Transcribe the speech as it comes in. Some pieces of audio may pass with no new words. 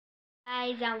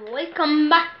Guys, and welcome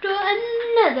back to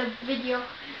another video.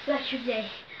 Like today,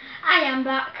 I am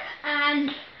back,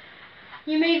 and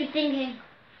you may be thinking,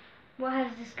 what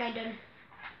has this guy done?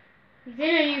 He's in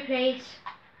a new place,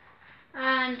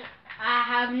 and I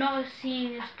have not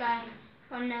seen this guy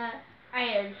on the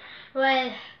island.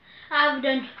 Well, I've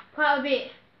done quite a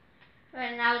bit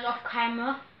when I was off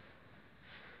camera.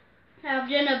 I've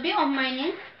done a bit of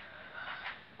mining,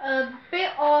 a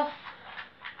bit of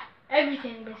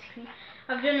everything basically.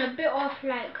 I've done a bit of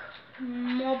like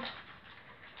mob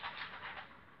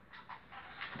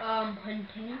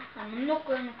hunting. I'm not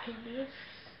going to kill this.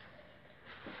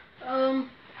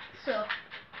 So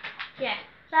yeah,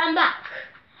 so I'm back,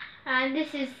 and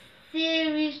this is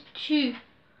series 2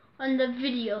 on the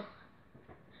video.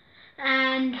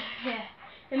 And yeah,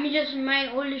 let me just mine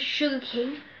all the sugar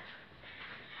cane.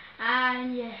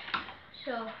 And yeah,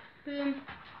 so boom,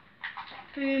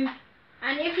 boom.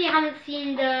 And if you haven't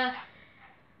seen the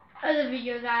other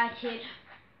video that I did,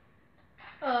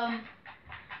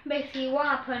 basically what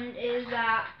happened is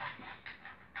that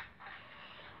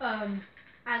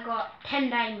I got 10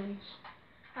 diamonds,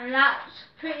 and that's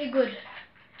pretty good.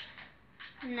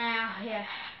 Now yeah,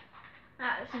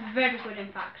 that's very good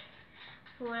in fact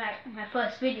for like my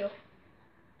first video.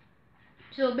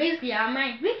 So basically I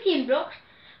mined 15 blocks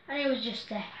and it was just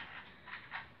there.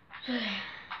 So yeah.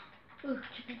 Ooh,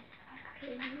 chicken.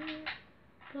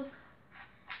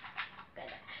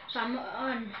 So I'm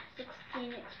on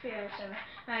 16 experience.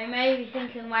 Now you may be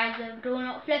thinking, why is the door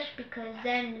not flesh? Because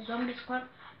then the zombies can't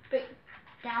break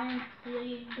down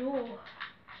the door.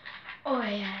 Oh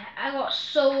yeah, I got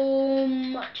so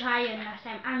much iron last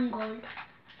time and gold,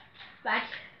 but I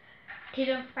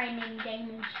didn't find any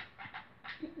diamonds.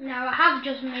 Now I have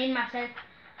just made myself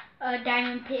a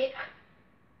diamond pick,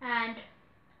 and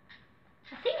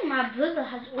I think my brother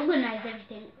has organized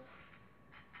everything.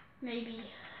 Maybe,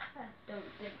 I don't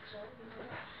think so.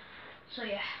 So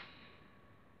yeah.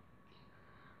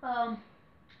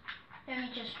 Let me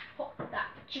just put that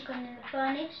chicken in the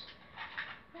furnace.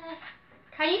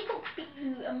 Can you put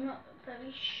beetroot? I'm not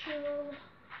very sure.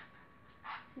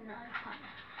 No, I can't.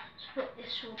 Let's put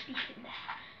this raw beef in there.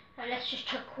 Now let's just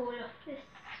chuck all of this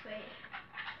way.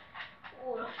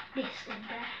 All of this in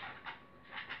there.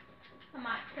 And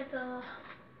my feather.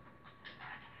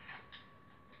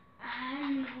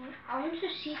 And I want to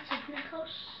see something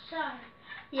outside.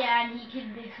 Yeah, I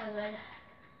needed this as well.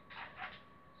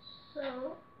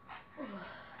 So I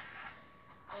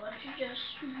want to just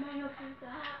mine off of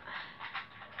that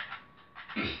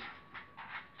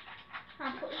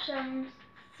and put some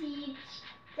seeds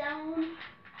down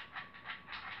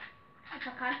if I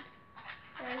can.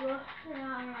 There we go.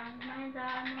 Mine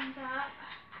that, mine that.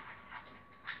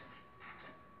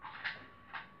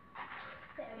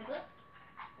 There we go.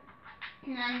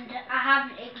 And I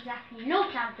have exactly no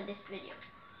plan for this video.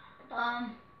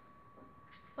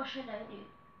 What should I do?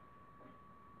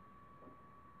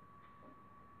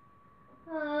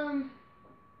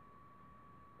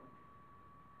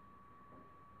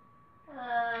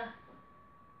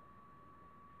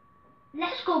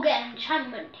 Let's go get an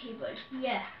enchantment table.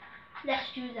 Yeah,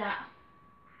 let's do that.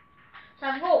 So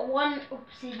I've got one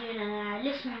obsidian and I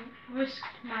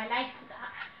risked my life for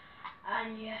that.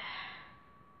 And yeah,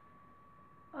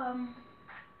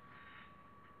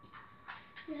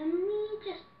 let me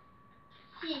just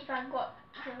see if I've got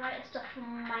the right stuff for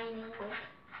mining with.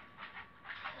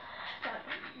 That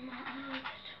doesn't matter.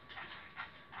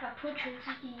 I'll put it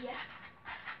here.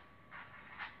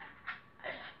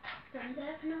 Done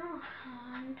there for now,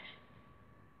 and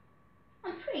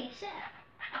I'm pretty set.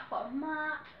 I've got a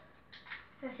map,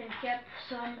 everything. Yep.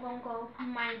 So I'm gonna go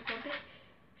mine for a bit,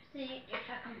 see if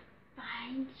I can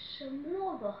find some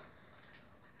lava.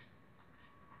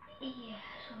 Yeah.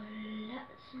 So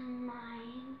let's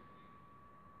mine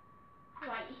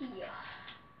right here.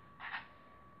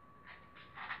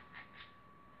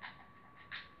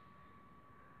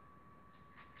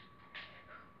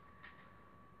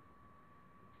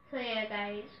 So yeah,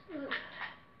 guys. Ooh,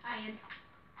 iron.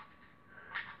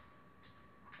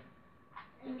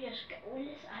 Let me just get all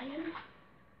this iron.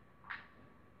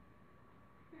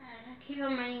 And I keep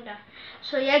on mining that.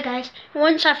 So yeah, guys.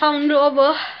 Once I found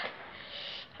lava,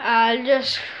 I'll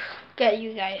just get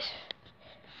you guys.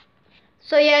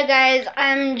 So yeah, guys.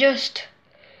 I'm just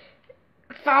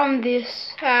found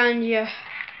this, and yeah.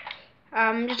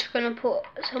 I'm just gonna put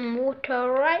some water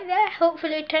right there.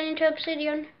 Hopefully turn into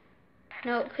obsidian.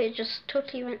 Nope, it just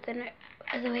totally went the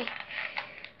other way.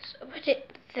 So put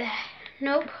it there.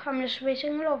 Nope, I'm just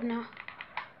wasting love now.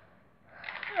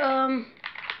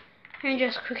 And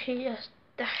just quickly just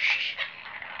dash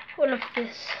all of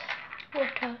this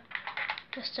water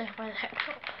Just to find the heck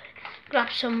up.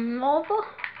 Grab some lava.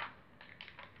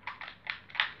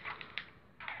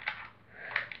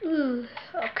 Ooh,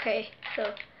 okay,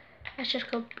 so let's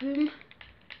just go boom,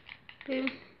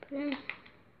 boom, boom,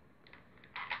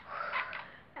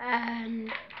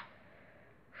 and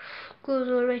goes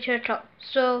all the way to the top.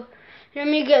 So let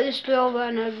me get this lava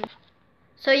and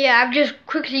so yeah, I've just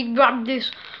quickly grabbed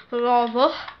this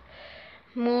lava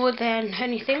more than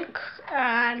anything,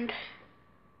 and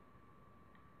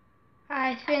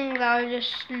I think I'll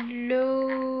just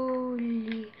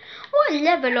slowly. What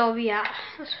level are we at?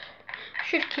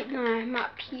 Should keep my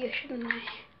map here, shouldn't I?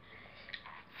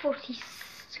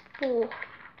 44.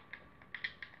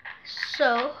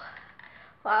 So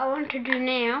what I want to do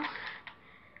now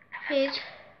is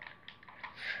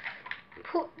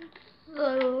put the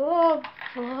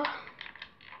lava.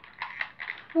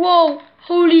 Whoa!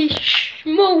 Holy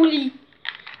schmoly!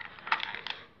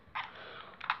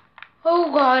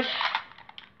 Oh God!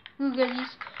 Look at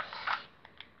this.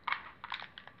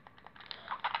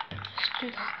 Let's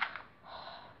do that.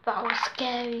 That was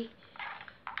scary.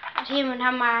 I didn't even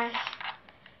have my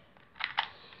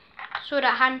sword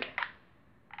at hand.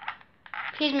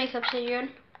 Please make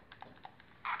obsidian.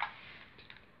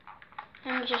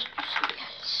 Let me just do something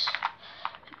else.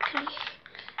 Okay.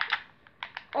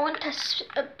 I want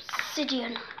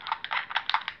obsidian.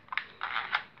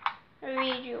 I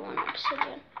really do want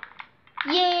obsidian.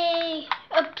 Yay!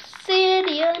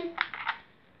 Obsidian!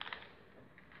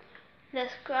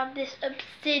 Let's grab this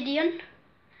obsidian.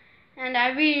 And I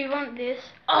really want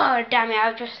this. Oh damn it,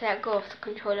 I've just let go of the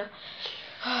controller.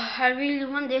 I really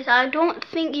want this. I don't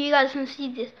think you guys can see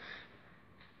this,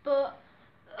 but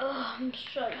I'm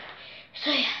sorry.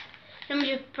 So yeah, let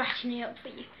me just brighten it up for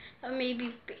you. That may be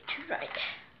a bit too bright.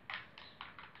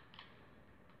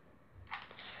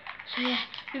 So yeah,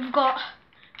 we've got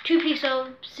 2 pieces of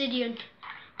obsidian.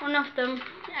 One of them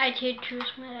I did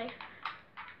choose my life.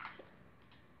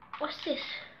 What's this?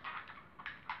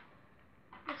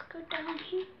 Let's go down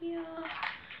here.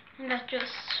 And that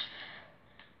just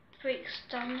breaks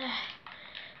down there.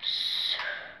 So,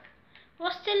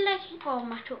 what's still lagging? Oh,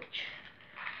 my torch.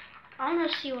 I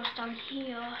want to see what's down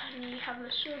here. And you have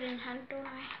a sword in hand, don't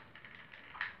I?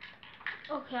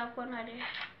 Okay, I've got an idea.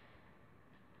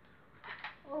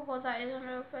 Oh God, that isn't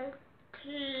a very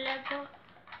clever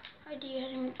idea.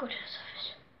 Let me go to the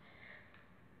surface.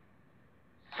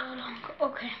 So long.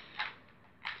 Okay.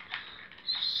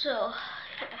 So,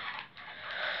 yeah.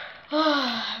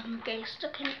 Oh, I'm getting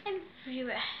stuck in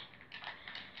everywhere.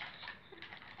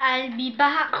 I'll be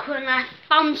back when I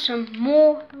found some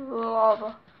more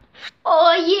lava.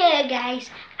 Oh yeah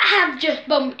guys, I have just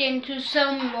bumped into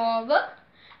some lava.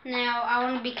 Now I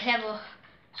want to be clever,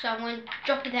 so I'm going to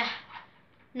drop it there.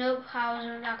 Nope, I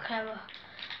wasn't that clever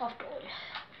after all.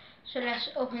 So let's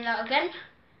open that again.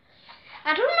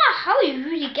 I don't know how you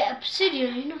really get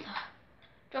obsidian, you know that.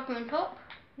 Drop it on top.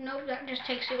 Nope, that just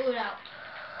takes it all out.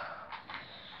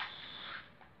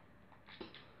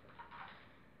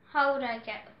 How would I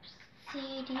get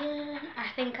obsidian? I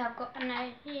think I've got an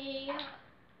idea.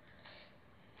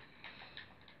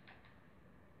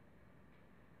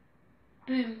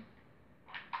 Boom.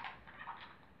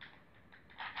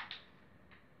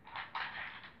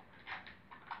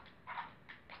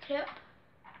 Pick it up.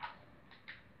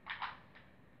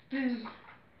 Boom.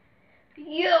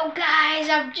 Yo guys,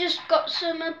 I've just got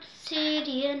some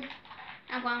obsidian.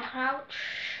 I'm going to crouch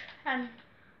and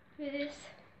do this.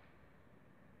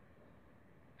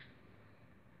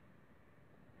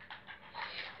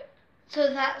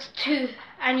 So that's 2.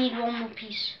 I need 1 more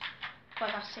piece.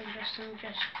 But that's interesting.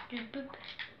 Just do boop.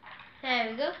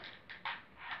 There we go.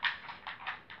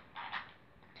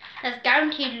 That's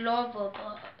guaranteed lava,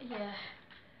 but yeah.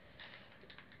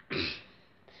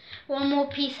 1 more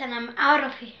piece and I'm out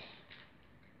of here.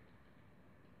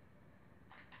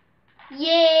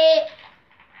 Yeah!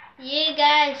 Yeah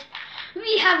guys,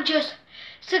 we have just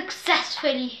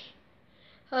successfully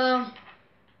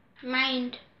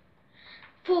mined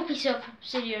 4 pieces of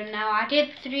obsidian now. I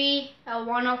did 3 and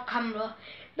 1 off camera.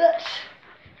 But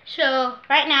so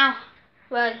right now,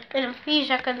 well, in a few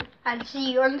seconds I'll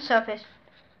see you on the surface.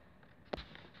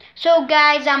 So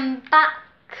guys, I'm back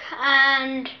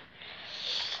and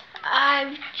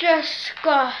I've just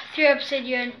got 3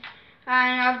 obsidian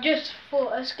and I've just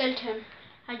fought a skeleton,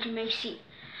 as you may see.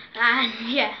 And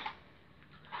yeah,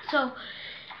 so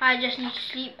I just need to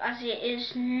sleep as it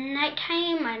is night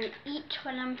time and eat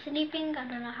while I'm sleeping. I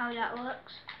don't know how that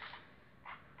works.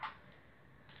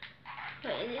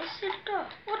 Wait, is this the door?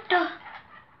 What the?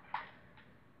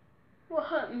 What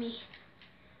hurt me?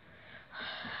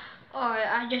 Oh,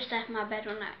 I just left my bed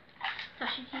on that.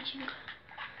 That's a teaching.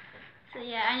 So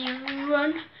yeah, I need to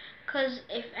run, because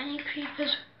if any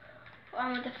creepers,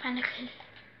 I'm with the fanacle.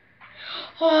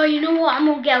 Oh, you know what? I'm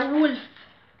gonna get a wolf.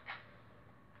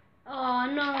 Oh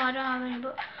no, I don't have any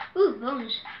bones. Ooh,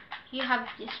 bones. You have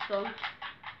this bone.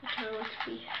 It will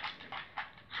be.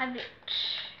 Have it.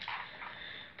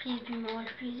 Please be more.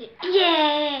 Please.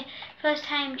 Yeah! First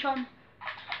time, chum.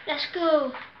 Let's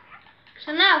go.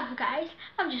 So now, guys,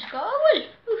 I've just got a wolf.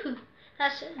 Woohoo!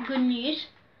 That's good news.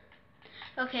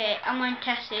 Okay, I'm going to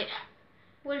test it.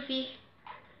 Wolfie.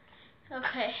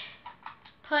 Okay.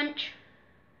 Punch.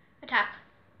 Attack.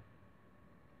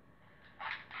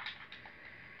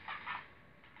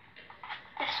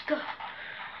 Let's go.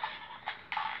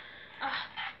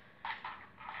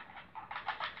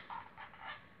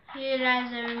 Here lies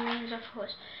the remains of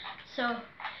horse. So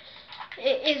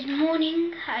it is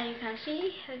morning, as you can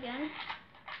see again,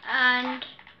 and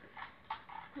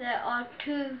there are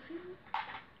two.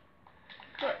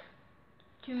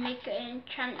 To make an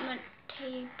enchantment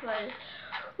table.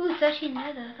 Ooh, 13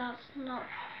 leather, that's not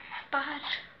bad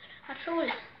at all.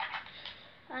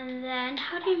 And then,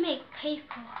 how do you make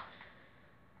paper?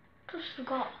 Just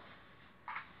forgot.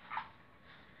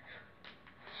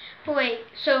 Oh, wait,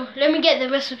 so let me get the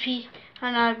recipe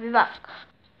and I'll be back.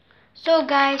 So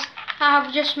guys, I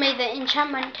have just made the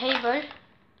enchantment table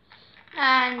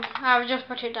and I've just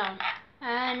put it down.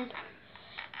 And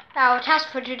our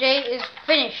task for today is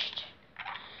finished.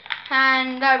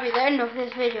 And that'll be the end of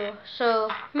this video. So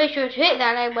make sure to hit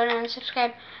that like button and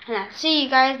subscribe. And I'll see you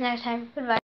guys next time.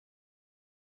 Goodbye.